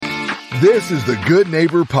This is the Good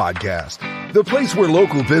Neighbor Podcast, the place where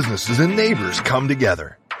local businesses and neighbors come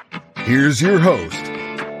together. Here's your host,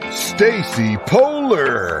 Stacey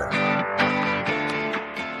Poehler.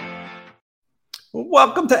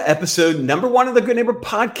 Welcome to episode number 1 of the Good Neighbor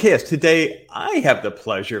Podcast. Today, I have the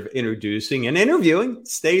pleasure of introducing and interviewing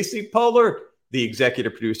Stacey Poehler, the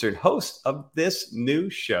executive producer and host of this new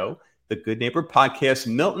show, the Good Neighbor Podcast,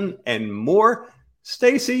 Milton and more.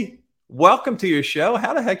 Stacey, welcome to your show.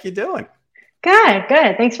 How the heck you doing? Good.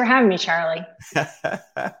 Thanks for having me, Charlie.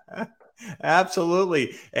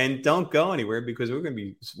 Absolutely. And don't go anywhere because we're going to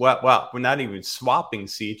be, well, we're not even swapping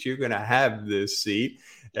seats. You're going to have this seat.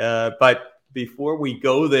 But before we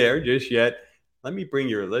go there just yet, let me bring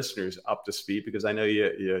your listeners up to speed because I know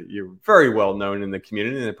you're very well known in the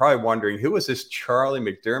community and they're probably wondering, who is this Charlie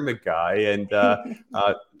McDermott guy? And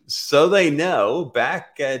so they know,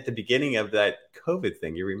 back at the beginning of that COVID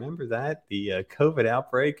thing, you remember that? The COVID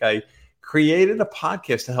outbreak? I created a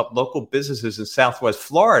podcast to help local businesses in Southwest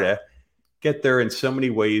Florida get their, in so many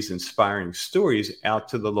ways, inspiring stories out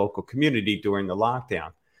to the local community during the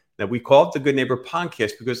lockdown. Now, we call it the Good Neighbor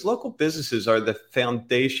Podcast because local businesses are the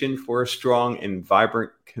foundation for a strong and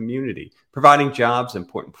vibrant community, providing jobs,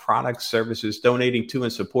 important products, services, donating to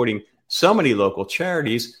and supporting so many local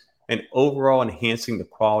charities, and overall enhancing the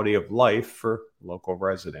quality of life for local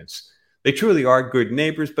residents. They truly are good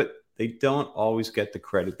neighbors, but they don't always get the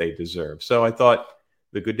credit they deserve. So I thought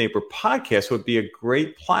the Good Neighbor Podcast would be a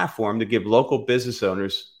great platform to give local business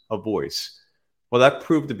owners a voice. Well, that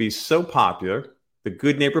proved to be so popular. The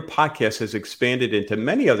Good Neighbor Podcast has expanded into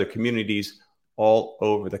many other communities all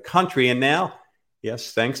over the country. And now,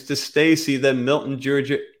 yes, thanks to Stacey, the Milton,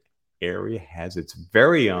 Georgia area has its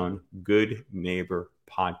very own Good Neighbor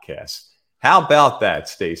Podcast. How about that,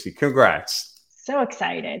 Stacey? Congrats. So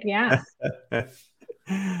excited. Yeah.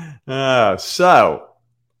 So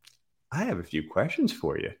I have a few questions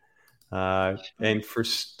for you. And for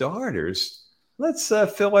starters, let's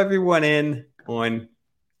fill everyone in on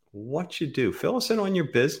what you do. Fill us in on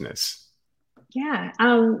your business. Yeah.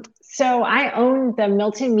 So I own the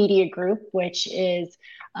Milton Media Group, which is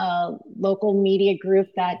a local media group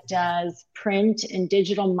that does print and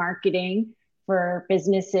digital marketing for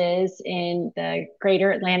businesses in the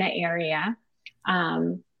greater Atlanta area.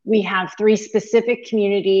 We have 3 specific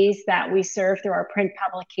communities that we serve through our print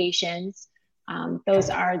publications. Those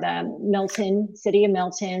are the Milton, City of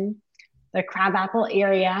Milton, the Crabapple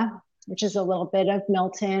area, which is a little bit of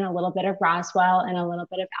Milton, a little bit of Roswell, and a little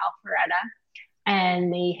bit of Alpharetta,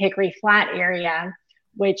 and the Hickory Flat area,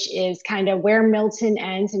 which is kind of where Milton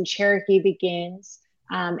ends and Cherokee begins,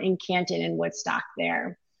 in Canton and Woodstock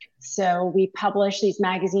there. So we publish these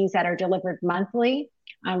magazines that are delivered monthly,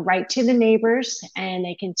 right to the neighbors, and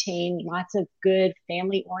they contain lots of good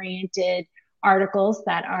family-oriented articles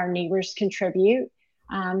that our neighbors contribute.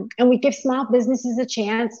 And we give small businesses a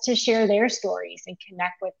chance to share their stories and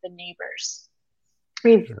connect with the neighbors.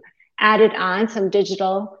 We've added on some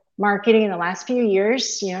digital marketing in the last few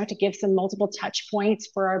years, to give some multiple touch points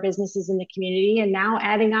for our businesses in the community, and now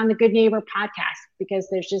adding on the Good Neighbor Podcast because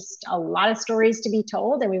there's just a lot of stories to be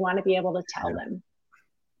told and we want to be able to tell them.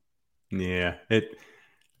 Yeah,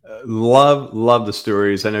 love the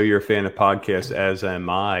stories. I know you're a fan of podcasts, as am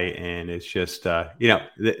I, and it's just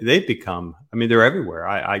they've become, they're everywhere.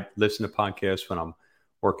 I listen to podcasts when I'm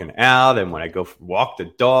working out and when I go walk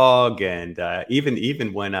the dog, and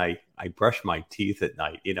even when I brush my teeth at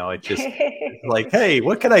night. It's just like, hey,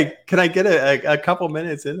 what can I get a couple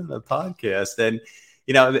minutes into the podcast? And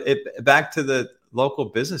back to the local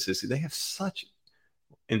businesses, they have such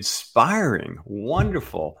inspiring,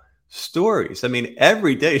 wonderful stories.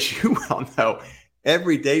 Every day, as you well know,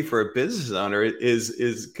 every day for a business owner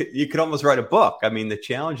is you could almost write a book. The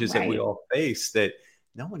challenges that we all face that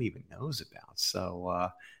no one even knows about. So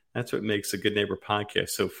that's what makes the Good Neighbor Podcast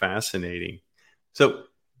so fascinating. So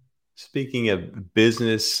speaking of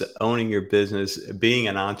business, owning your business, being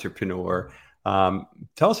an entrepreneur,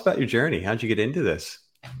 tell us about your journey. How'd you get into this?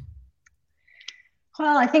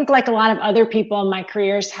 Well, I think like a lot of other people, my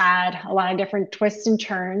career's had a lot of different twists and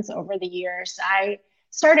turns over the years. I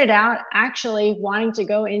started out actually wanting to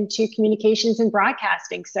go into communications and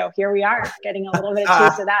broadcasting. So here we are getting a little bit of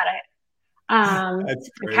taste of that. I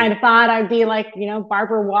kind of thought I'd be like,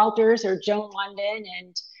 Barbara Walters or Joan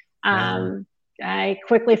London. And I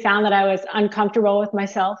quickly found that I was uncomfortable with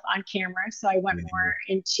myself on camera. So I went more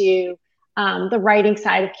into the writing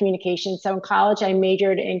side of communication. So in college, I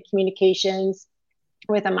majored in communications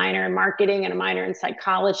with a minor in marketing and a minor in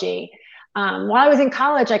psychology. While I was in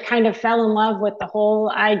college, I kind of fell in love with the whole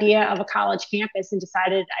idea of a college campus and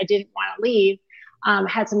decided I didn't want to leave.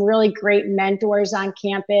 had some really great mentors on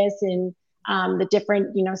campus and the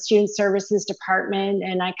different, student services department.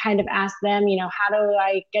 And I kind of asked them, how do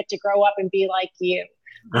I get to grow up and be like you?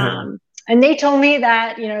 And they told me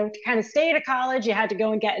that, to kind of stay at a college, you had to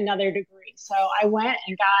go and get another degree. So I went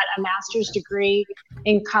and got a master's degree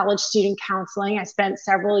in college student counseling. I spent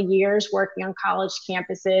several years working on college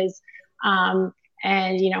campuses and,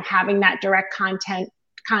 having that direct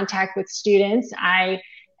contact with students. I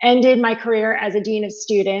ended my career as a dean of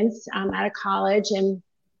students at a college. And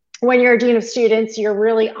when you're a dean of students, you're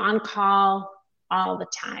really on call all the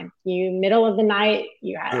time. Middle of the night,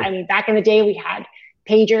 back in the day, we had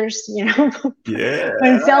pagers,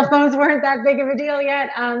 when cell phones weren't that big of a deal yet,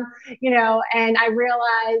 and I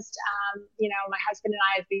realized, my husband and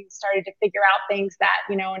I, as we started to figure out things that,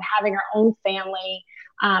 and having our own family,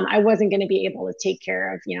 I wasn't going to be able to take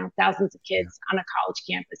care of, thousands of kids on a college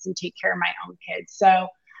campus and take care of my own kids. So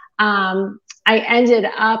I ended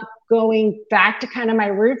up going back to kind of my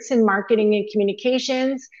roots in marketing and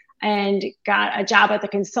communications and got a job at the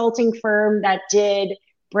consulting firm that did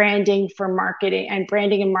branding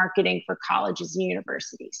and marketing for colleges and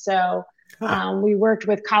universities. So we worked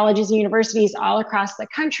with colleges and universities all across the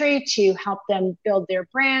country to help them build their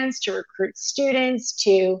brands, to recruit students,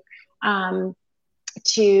 to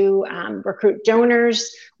recruit donors.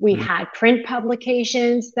 We had print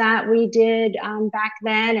publications that we did back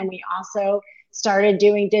then, and we also started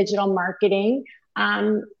doing digital marketing.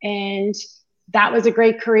 And that was a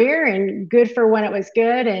great career and good for when it was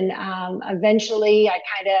good. And eventually I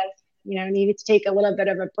kind of, needed to take a little bit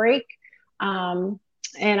of a break.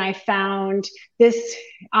 And I found this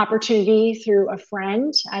opportunity through a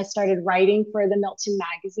friend. I started writing for the Milton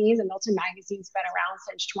magazine. The Milton magazine's been around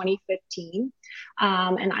since 2015.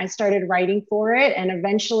 And I started writing for it. And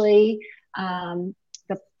eventually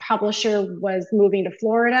the publisher was moving to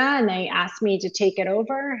Florida and they asked me to take it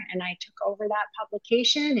over. And I took over that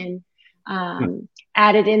publication and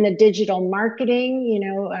added in the digital marketing,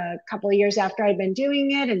 a couple of years after I'd been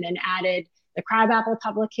doing it, and then added the Crabapple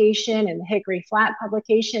publication and the Hickory Flat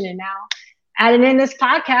publication, and now added in this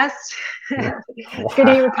podcast, Good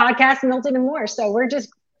Neighbor Podcast, Milton and more. So we're just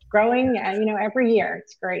growing, every year.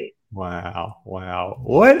 It's great. Wow.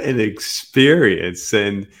 What an experience.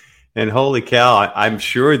 And holy cow, I'm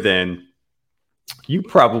sure then you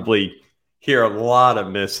probably hear a lot of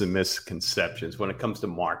myths and misconceptions when it comes to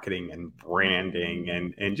marketing and branding,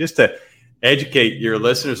 and just to educate your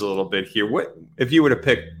listeners a little bit here. What if you were to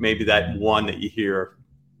pick maybe that one that you hear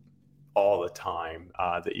all the time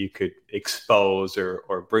that you could expose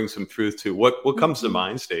or bring some truth to? What comes to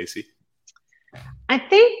mind, Stacey? I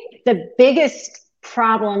think the biggest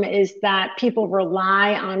problem is that people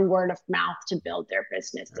rely on word of mouth to build their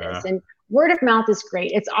businesses. And word of mouth is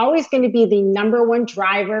great. It's always going to be the number one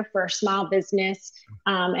driver for a small business.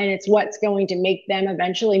 And it's what's going to make them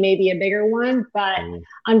eventually maybe a bigger one. But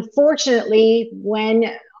unfortunately,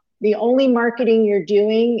 when the only marketing you're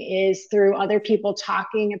doing is through other people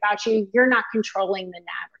talking about you, you're not controlling the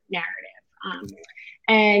narrative.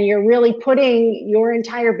 And you're really putting your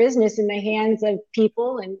entire business in the hands of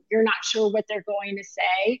people, and you're not sure what they're going to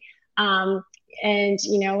say. And,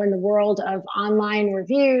 in the world of online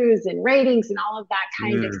reviews and ratings and all of that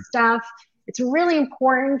kind of stuff, it's really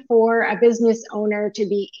important for a business owner to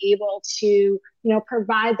be able to,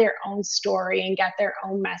 provide their own story and get their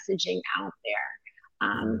own messaging out there.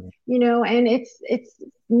 And it's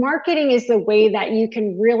marketing is the way that you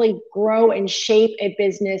can really grow and shape a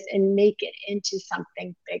business and make it into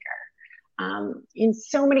something bigger. In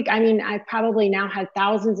so many, I've probably now had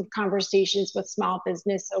thousands of conversations with small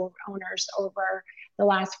business owners over the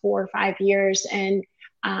last 4 or 5 years. And,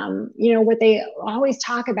 what they always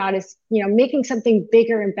talk about is, making something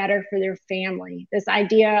bigger and better for their family. This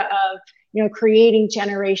idea of, creating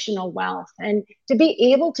generational wealth. And to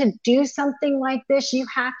be able to do something like this, you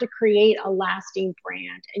have to create a lasting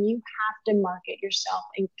brand, and you have to market yourself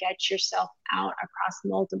and get yourself out across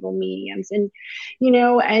multiple mediums. And,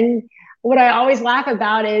 and what I always laugh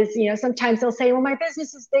about is, sometimes they'll say, well, my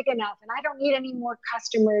business is big enough and I don't need any more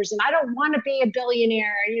customers and I don't want to be a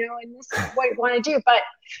billionaire, and this is what I want to do. But,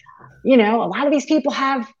 a lot of these people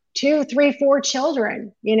have 2, 3, 4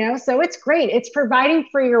 children, so it's great. It's providing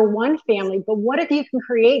for your one family, but what if you can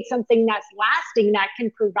create something that's lasting that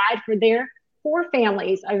can provide for their 4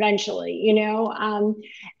 families eventually, and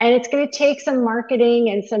it's going to take some marketing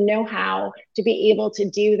and some know-how to be able to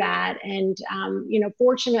do that. And,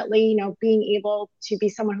 fortunately, being able to be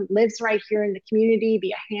someone who lives right here in the community,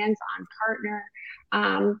 be a hands-on partner,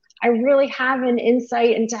 I really have an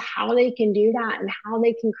insight into how they can do that and how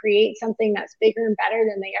they can create something that's bigger and better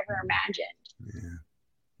than they ever imagined.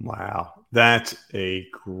 Wow, that's a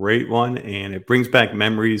great one, and it brings back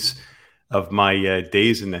memories of my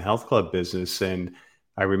days in the health club business. And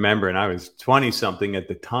I remember, and I was 20 something at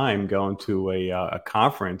the time, going to a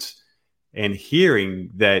conference and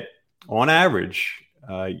hearing that on average,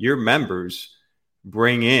 your members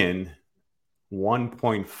bring in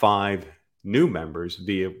 1.5 new members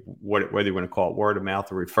via whether you want to call it word of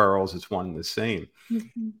mouth or referrals. It's one and the same.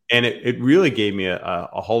 Mm-hmm. And it really gave me a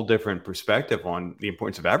whole different perspective on the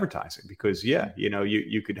importance of advertising, because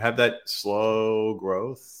you could have that slow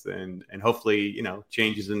growth and hopefully,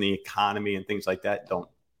 changes in the economy and things like that don't,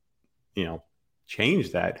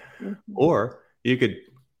 change that. Mm-hmm. Or you could,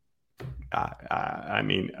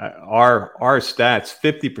 our stats,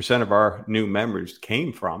 50% of our new members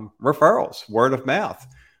came from referrals, word of mouth.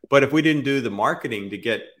 But if we didn't do the marketing to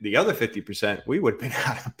get the other 50%, we would have been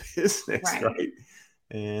out of business, right?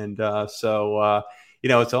 And so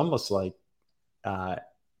it's almost like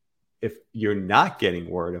if you're not getting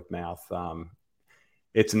word of mouth,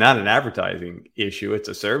 it's not an advertising issue, it's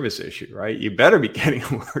a service issue, right? You better be getting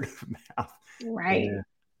word of mouth. Right.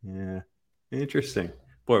 Yeah. Interesting.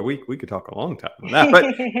 Boy, we could talk a long time on that, but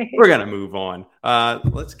we're going to move on.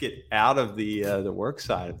 Let's get out of the work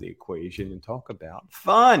side of the equation and talk about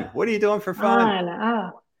fun. What are you doing for fun?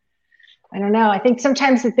 Oh, I don't know. I think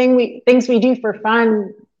sometimes the things we do for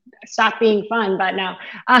fun stop being fun, but no.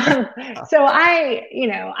 So I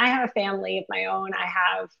have a family of my own. I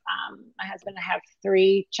have my husband. I have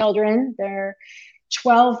 3 children. They're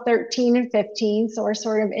 12, 13, and 15. So we're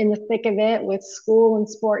sort of in the thick of it with school and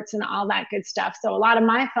sports and all that good stuff. So a lot of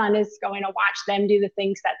my fun is going to watch them do the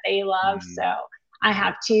things that they love. Mm-hmm. So I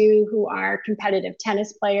have 2 who are competitive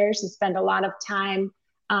tennis players who spend a lot of time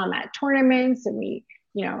at tournaments, and we,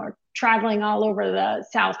 are traveling all over the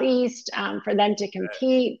Southeast for them to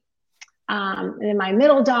compete. And then my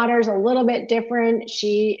middle daughter's a little bit different.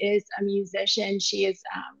 She is a musician. She is,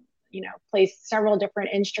 plays several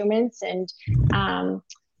different instruments and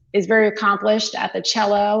is very accomplished at the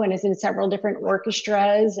cello and is in several different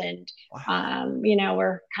orchestras. And,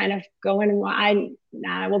 we're kind of going, I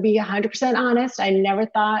will be 100% honest. I never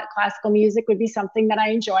thought classical music would be something that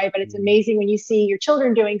I enjoy, but it's amazing when you see your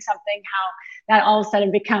children doing something, how that all of a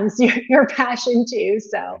sudden becomes your passion too.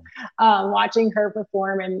 So watching her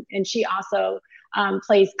perform, and she also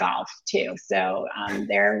plays golf too. So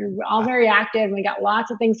they're all very active, and we got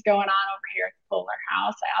lots of things going on over here at the Poehler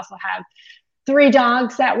house. I also have 3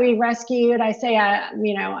 dogs that we rescued. I say,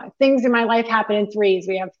 things in my life happen in threes.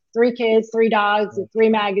 We have 3 kids, 3 dogs, and 3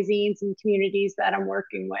 magazines and communities that I'm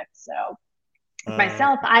working with. So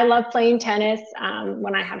myself, I love playing tennis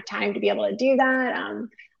when I have time to be able to do that.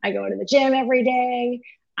 I go to the gym every day.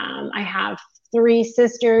 I have 3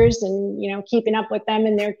 sisters, and, keeping up with them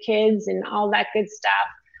and their kids and all that good stuff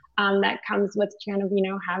that comes with kind of,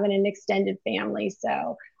 having an extended family.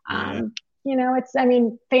 So,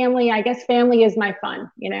 family, I guess family is my fun,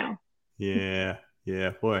 Yeah.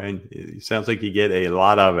 Boy, and it sounds like you get a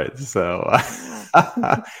lot of it. So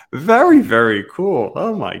very, very cool.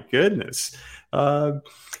 Oh my goodness. How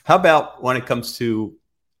about when it comes to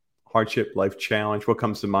hardship, life challenge? What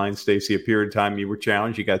comes to mind, Stacey? A period of time you were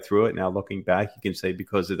challenged, you got through it. Now looking back, you can say,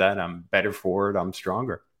 because of that, I'm better for it. I'm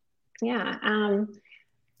stronger. Yeah.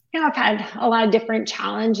 I've had a lot of different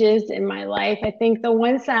challenges in my life. I think the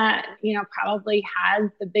ones that, probably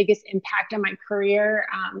had the biggest impact on my career.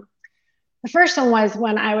 The first one was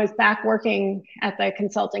when I was back working at the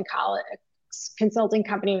consulting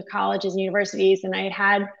company with colleges and universities. And I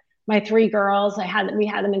had my 3 girls. We had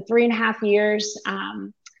them in 3.5 years.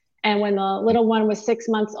 And when the little one was 6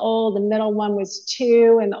 months old, the middle one was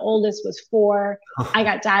 2, and the oldest was 4, I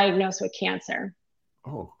got diagnosed with cancer.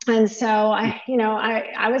 Oh. And so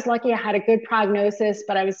I was lucky. I had a good prognosis,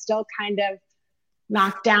 but I was still kind of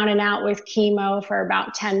knocked down and out with chemo for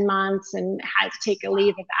about 10 months and had to take a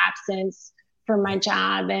leave of absence from my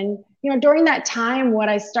job. And, during that time, what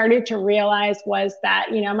I started to realize was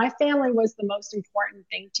that, my family was the most important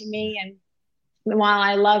thing to me. And while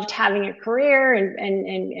I loved having a career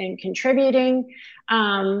and contributing,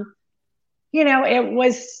 it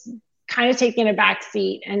was kind of taking a back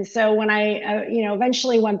seat. And so when I,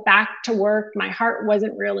 eventually went back to work, my heart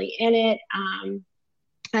wasn't really in it.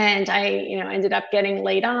 And I, ended up getting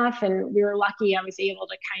laid off, and we were lucky. I was able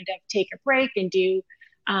to kind of take a break and do,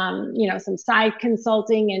 some side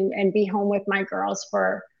consulting and be home with my girls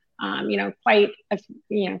for, quite a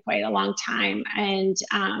long time. And,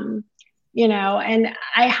 and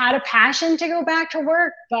I had a passion to go back to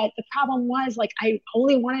work, but the problem was, I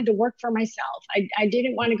only wanted to work for myself. I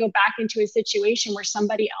didn't want to go back into a situation where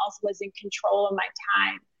somebody else was in control of my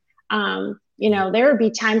time. There would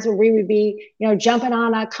be times where we would be, jumping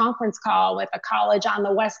on a conference call with a college on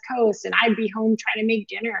the West Coast, and I'd be home trying to make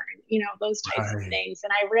dinner, and, those types of things.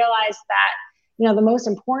 And I realized that, the most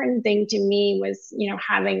important thing to me was,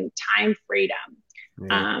 having time freedom.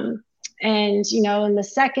 Yeah. And the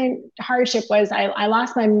second hardship was I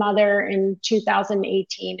lost my mother in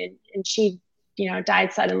 2018, and she,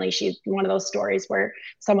 died suddenly. She's one of those stories where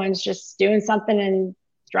someone's just doing something and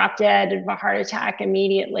dropped dead of a heart attack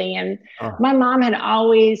immediately. And my mom had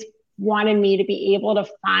always wanted me to be able to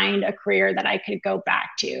find a career that I could go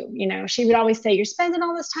back to. She would always say, you're spending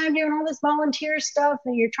all this time doing all this volunteer stuff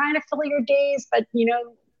and you're trying to fill your days, but,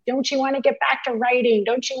 don't you want to get back to writing?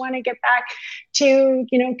 Don't you want to get back to,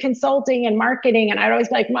 consulting and marketing? And I'd always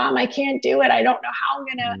be like, Mom, I can't do it. I don't know how I'm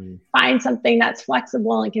going to find something that's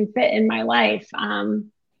flexible and can fit in my life.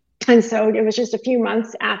 And so it was just a few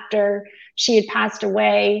months after she had passed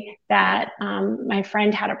away that my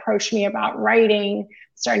friend had approached me about writing,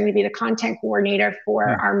 starting to be the content coordinator for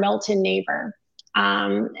our Milton neighbor.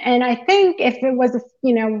 And I think if it was,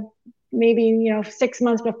 maybe, 6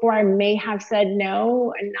 months before, I may have said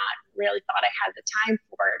no and not really thought I had the time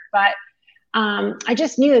for it. But I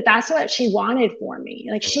just knew that that's what she wanted for me.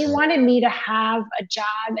 Like, she wanted me to have a job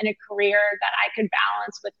and a career that I could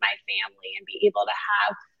balance with my family and be able to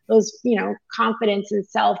have those, confidence and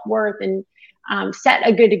self-worth, and set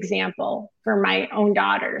a good example for my own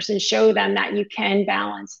daughters and show them that you can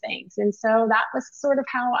balance things. And so that was sort of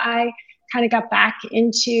how I kind of got back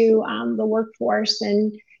into the workforce,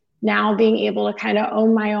 and now being able to kind of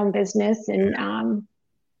own my own business and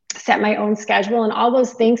set my own schedule, and all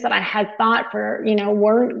those things that I had thought for,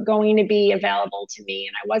 weren't going to be available to me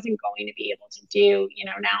and I wasn't going to be able to do,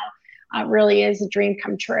 now really is a dream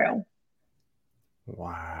come true.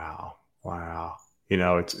 Wow.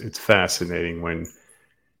 It's fascinating when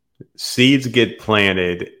seeds get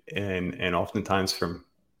planted and oftentimes from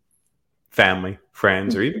family,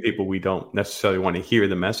 friends, or even people we don't necessarily want to hear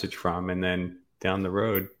the message from. And then down the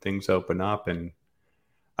road, things open up. And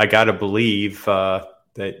I got to believe that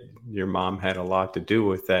your mom had a lot to do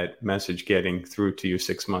with that message getting through to you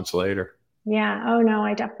 6 months later. Yeah. Oh, no,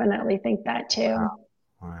 I definitely think that too.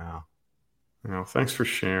 Wow. Well, thanks for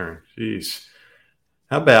sharing. Jeez.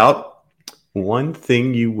 How about one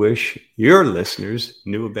thing you wish your listeners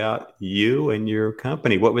knew about you and your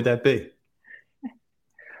company? What would that be?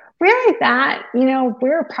 Really that,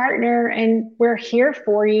 we're a partner and we're here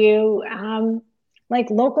for you. Like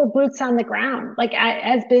local boots on the ground, like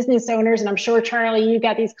as business owners. And I'm sure, Charlie, you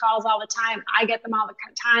get these calls all the time. I get them all the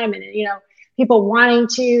time. And, people wanting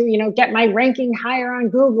to, get my ranking higher on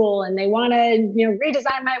Google, and they want to,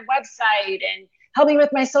 redesign my website and help me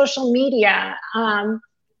with my social media. And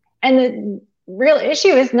the real issue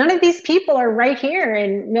is none of these people are right here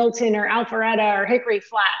in Milton or Alpharetta or Hickory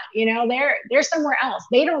Flat. They're somewhere else.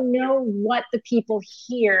 They don't know what the people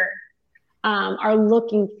here are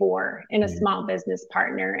looking for in a small business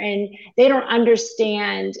partner, and they don't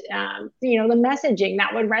understand, the messaging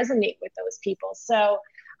that would resonate with those people. So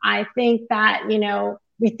I think that,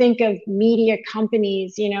 we think of media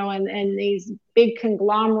companies, and these big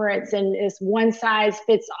conglomerates and this one size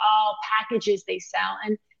fits all packages they sell.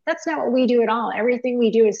 And that's not what we do at all. Everything we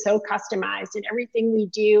do is so customized, and everything we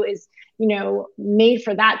do is, made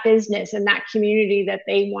for that business and that community that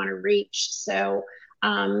they want to reach. So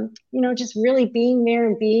just really being there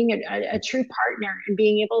and being a true partner and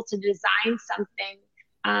being able to design something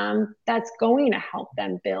that's going to help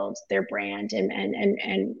them build their brand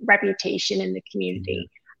and reputation in the community.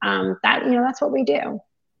 That's what we do.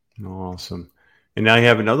 Awesome. And now you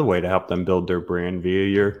have another way to help them build their brand via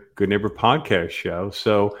your Good Neighbor podcast show.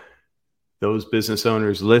 So those business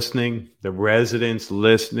owners listening, the residents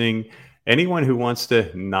listening, anyone who wants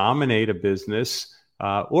to nominate a business,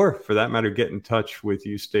 or for that matter, get in touch with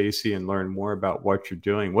you, Stacey, and learn more about what you're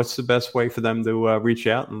doing, what's the best way for them to reach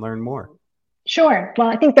out and learn more? Sure. Well,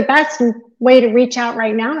 I think the best way to reach out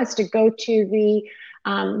right now is to go to the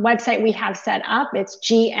website we have set up. It's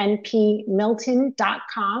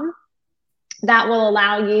gnpmilton.com. That will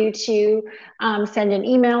allow you to send an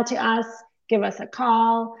email to us, give us a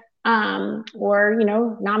call, or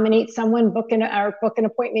nominate someone, book an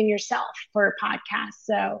appointment yourself for a podcast.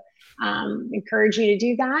 So encourage you to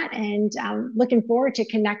do that, and looking forward to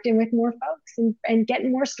connecting with more folks and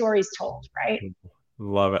getting more stories told. Right.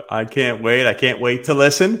 Love it. I can't wait. I can't wait to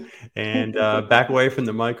listen. And back away from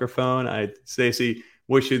the microphone. Stacey,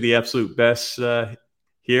 wish you the absolute best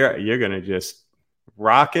here. You're going to just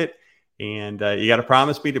rock it. And you got to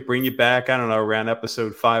promise me to bring you back, I don't know, around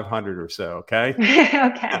episode 500 or so, okay?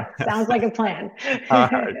 Okay. Sounds like a plan. All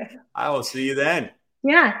right. I will see you then.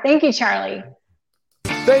 Yeah. Thank you, Charlie.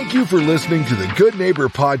 Thank you for listening to the Good Neighbor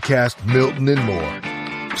Podcast, Milton and More.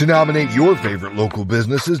 To nominate your favorite local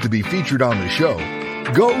businesses to be featured on the show,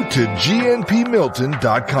 go to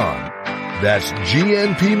gnpmilton.com. That's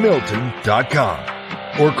gnpmilton.com.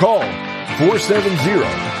 Or call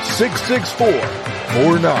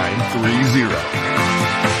 470-664-4930.